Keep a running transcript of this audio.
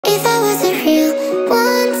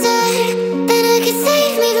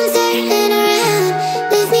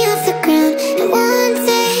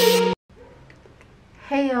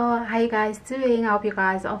you guys doing? I hope you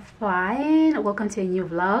guys are fine. Welcome to a new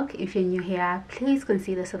vlog. If you're new here, please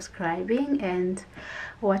consider subscribing and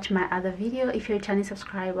watch my other video. If you're a channel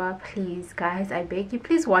subscriber, please guys, I beg you,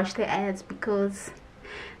 please watch the ads because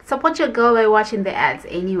support your girl by watching the ads.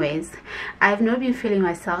 Anyways, I've not been feeling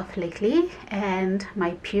myself lately and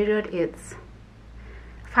my period is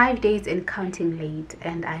 5 days and counting late,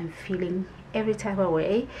 and I'm feeling every type of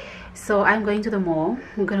way. So I'm going to the mall.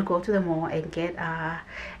 I'm gonna go to the mall and get a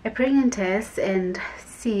pregnant test and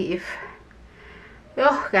see if,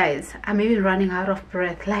 oh guys, I'm even running out of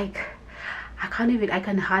breath. Like I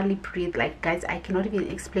can hardly breathe. Like guys, I cannot even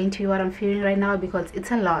explain to you what I'm feeling right now because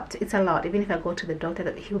it's a lot. Even if I go to the doctor,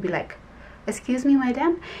 he'll be like, excuse me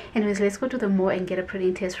madam. Anyways, let's go to the mall and get a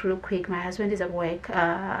pregnant test real quick. My husband is at work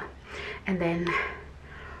and then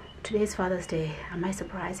today's Father's Day. I might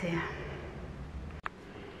surprise him.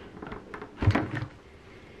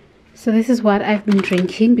 So this is what I've been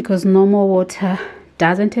drinking because normal water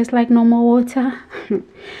doesn't taste like normal water.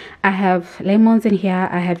 I have lemons in here,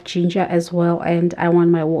 I have ginger as well, and I want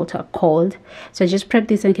my water cold. So I just prep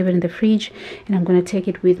this and keep it in the fridge, and I'm gonna take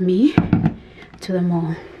it with me to the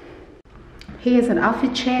mall. Here's an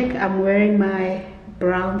outfit check. I'm wearing my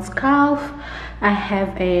brown scarf. I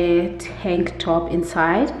have a tank top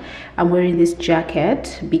inside. I'm wearing this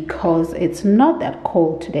jacket because it's not that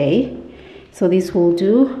cold today, so this will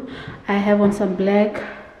do. I have on some black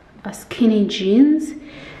skinny jeans.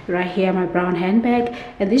 Right here my brown handbag,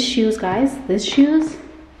 and these shoes, guys, these shoes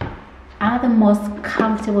are the most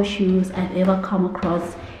comfortable shoes I've ever come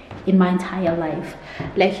across in my entire life.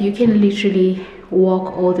 Like you can literally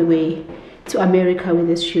walk all the way to America with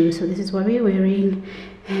this shoe. So this is what we're wearing,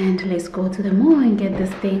 and let's go to the mall and get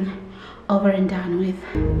this thing over and done with.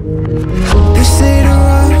 They say to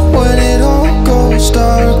run when it all goes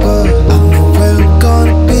dark, but I know where I'm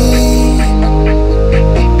gonna be.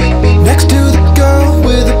 Next to the girl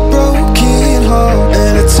with a broken heart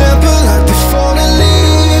and a temper like the fallen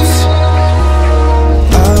leaves.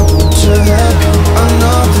 I want to have you, I'm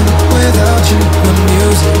nothing without you. My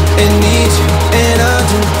music, it needs you, and I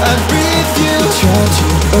do. I breathe you. The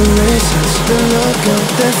tragic erases the look on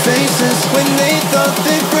their faces when they thought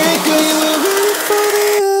they'd break us. We were ready for the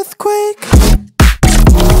earthquake.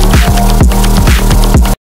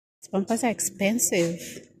 Bumpers are expensive.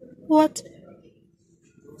 What?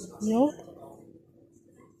 No?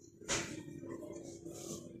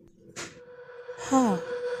 Huh.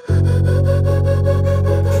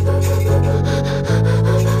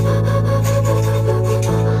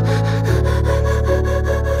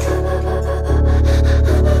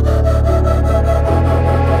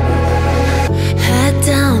 Head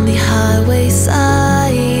down the highway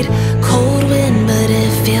side, cold wind but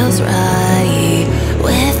it feels right.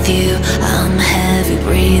 With you, I'm heavy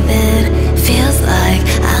breathing, feels like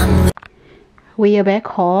I'm. We are back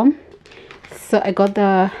home. So I got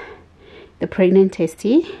the pregnant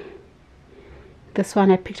testy. This one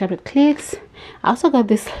I picked up at Clicks. I also got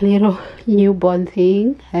this little newborn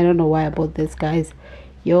thing. I don't know why I bought this, guys.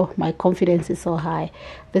 Yo, my confidence is so high.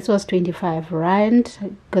 This was 25 rand.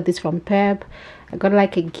 I got this from Pep. I got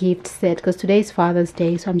like a gift set because today is Father's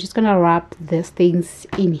Day, so I'm just gonna wrap these things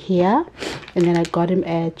in here. And then I got him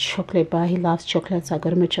a chocolate bar. He loves chocolate, so I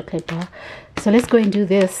got him a chocolate bar. So let's go and do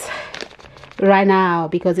this right now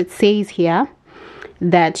because it says here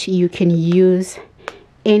that you can use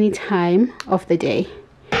any time of the day.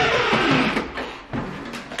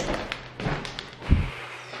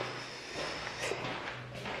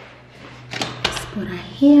 Let's put it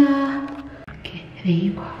here. Okay, there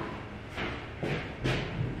you go.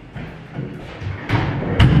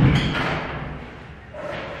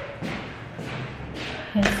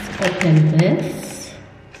 Let's open this.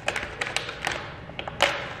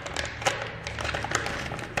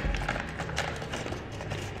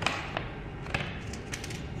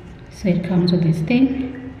 So it comes with this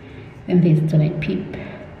thing, and this to like peep.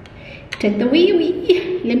 Take the wee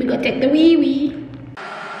wee. Let me go take the wee wee.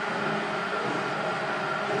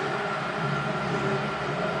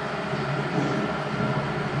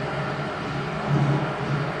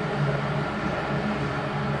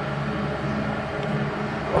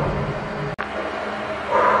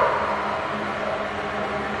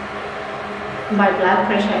 My blood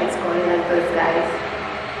pressure is going like this, guys.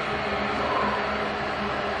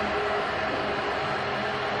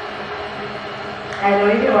 I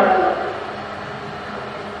don't even want to look.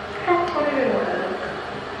 I don't even want to look.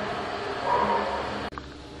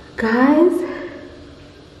 Guys.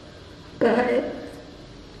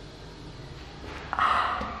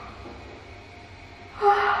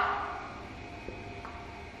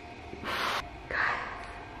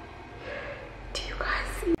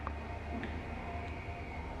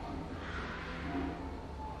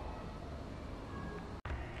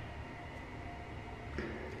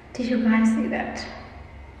 Did you guys see that?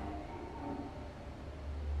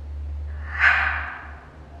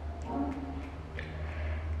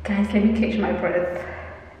 Guys, let me catch my breath.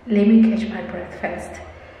 Let me catch my breath first.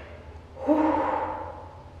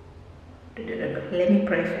 Let me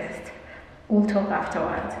pray first. We'll talk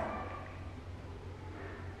afterwards.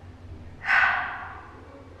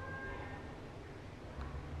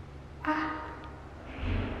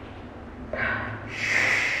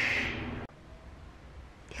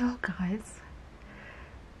 Yo guys,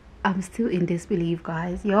 I'm still in disbelief,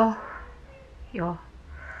 guys. Yo,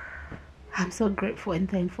 I'm so grateful and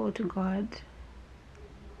thankful to God.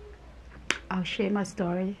 I'll share my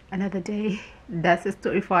story another day. That's a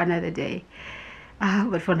story for another day.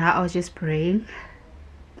 But for now, I was just praying,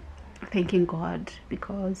 thanking God,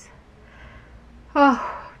 because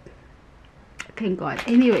thank God.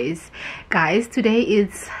 Anyways, guys, today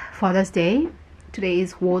is Father's Day. Today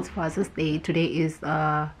is World Father's Day. Today is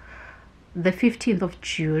the 15th of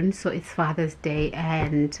June, so it's Father's Day.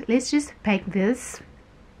 And let's just pack these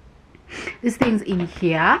things in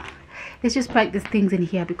here. Let's just pack these things in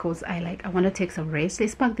here because I want to take some rest.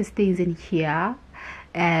 Let's pack these things in here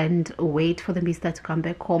and wait for the mister to come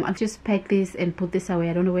back home. I've just packed this and put this away.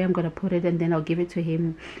 I don't know where I'm gonna put it, and then I'll give it to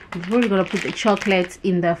him. I'm probably gonna put the chocolates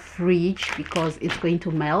in the fridge because it's going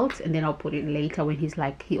to melt, and then I'll put it later when he's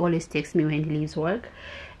like, he always texts me when he leaves work,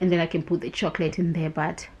 and then I can put the chocolate in there.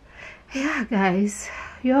 But yeah guys,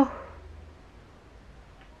 yo,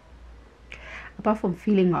 apart from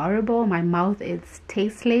feeling horrible, my mouth is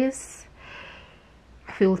tasteless,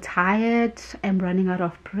 I feel tired, I'm running out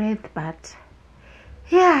of breath. But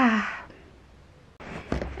yeah,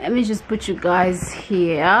 let me just put you guys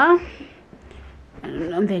here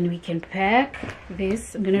and then we can pack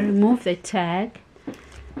this. I'm gonna remove the tag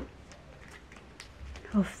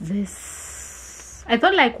of this. I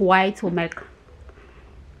thought like white will make,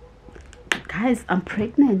 guys, I'm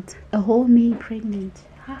pregnant, a whole me pregnant.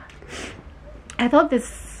 I thought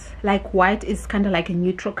this like white is kind of like a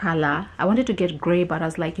neutral color. I wanted to get gray, but I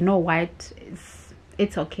was like, you know, white is,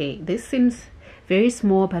 it's okay. This seems very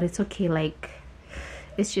small, but it's okay. Like,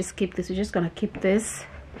 let's just keep this. We're just gonna keep this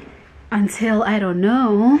until, I don't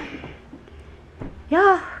know.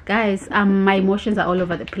 Yeah guys, my emotions are all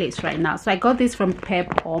over the place right now. So I got this from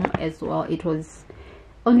Pep Home as well. It was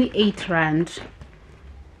only 8 rand.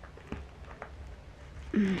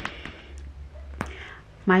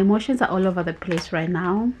 My emotions are all over the place right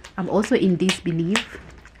now. I'm also in disbelief.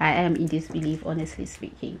 I am in disbelief, honestly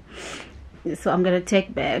speaking. So I'm gonna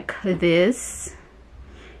take back this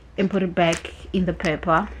and put it back in the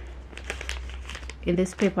paper, in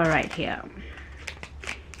this paper right here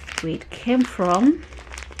where it came from,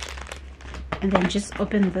 and then just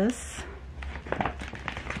open this.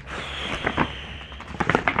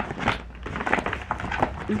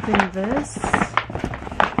 Open this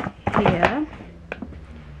here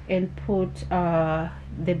and put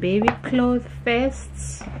the baby clothes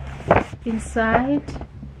first inside,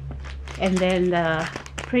 and then the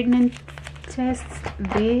pregnant test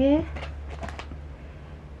there,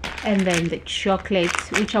 and then the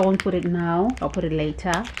chocolate, which I won't put it now, I'll put it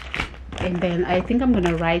later. And then I think I'm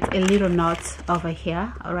gonna write a little note over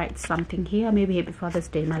here. I'll write something here, maybe Happy Father's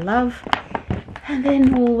Day, my love, and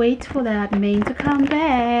then we'll wait for that man to come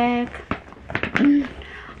back.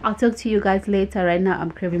 I'll talk to you guys later. Right now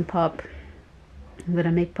I'm craving pop. I'm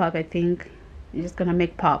gonna make pop. I think I'm just gonna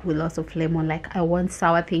make pop with lots of lemon. Like, I want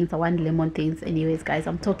sour things, I want lemon things. Anyways guys,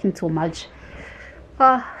 I'm talking too much.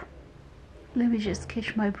 Let me just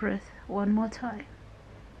catch my breath one more time.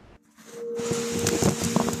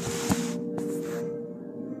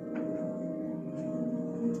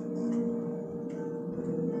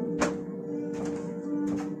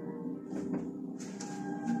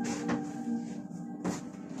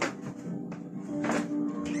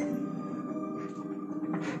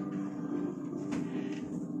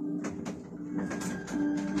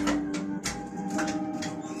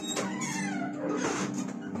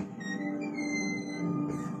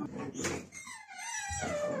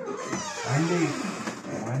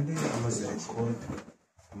 One day I must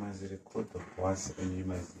record the voice and you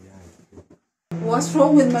must hear. What's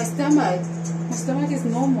wrong with my stomach? My stomach is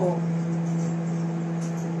normal.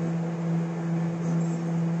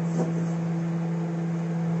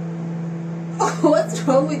 What's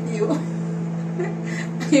wrong with you?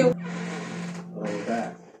 Oh,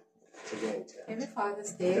 that. Happy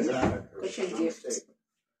Father's Day. What's your gift?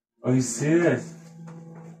 Are you serious?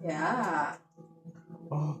 Yeah.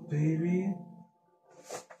 Oh, baby.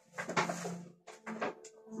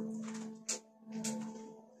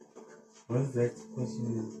 What's that supposed to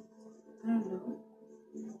mean? I don't know.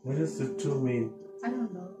 What does the 2 mean? I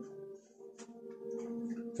don't know.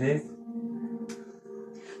 Faith?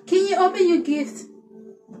 Can you open your gift?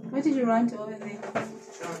 What did you run to over there?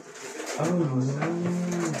 Oh no.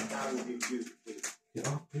 You're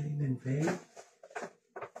opening them, Faith?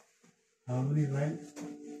 How many, right?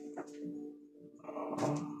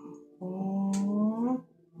 Oh.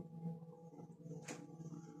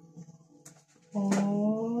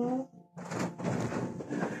 Oh.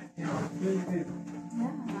 You're opening it.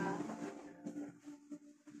 Yeah.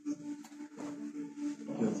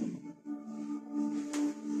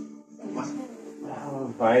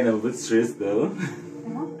 Oh, fine, I'm a bit stressed though.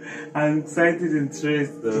 I'm excited and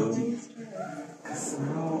stressed though. Cause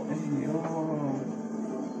now, hey, oh.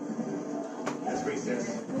 That's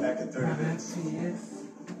recess. Back in 30 minutes. Yes.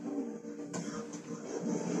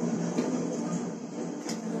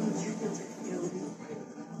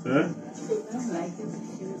 Huh? I don't like it.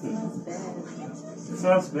 It smells bad. It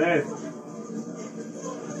smells bad.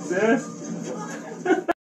 Serious?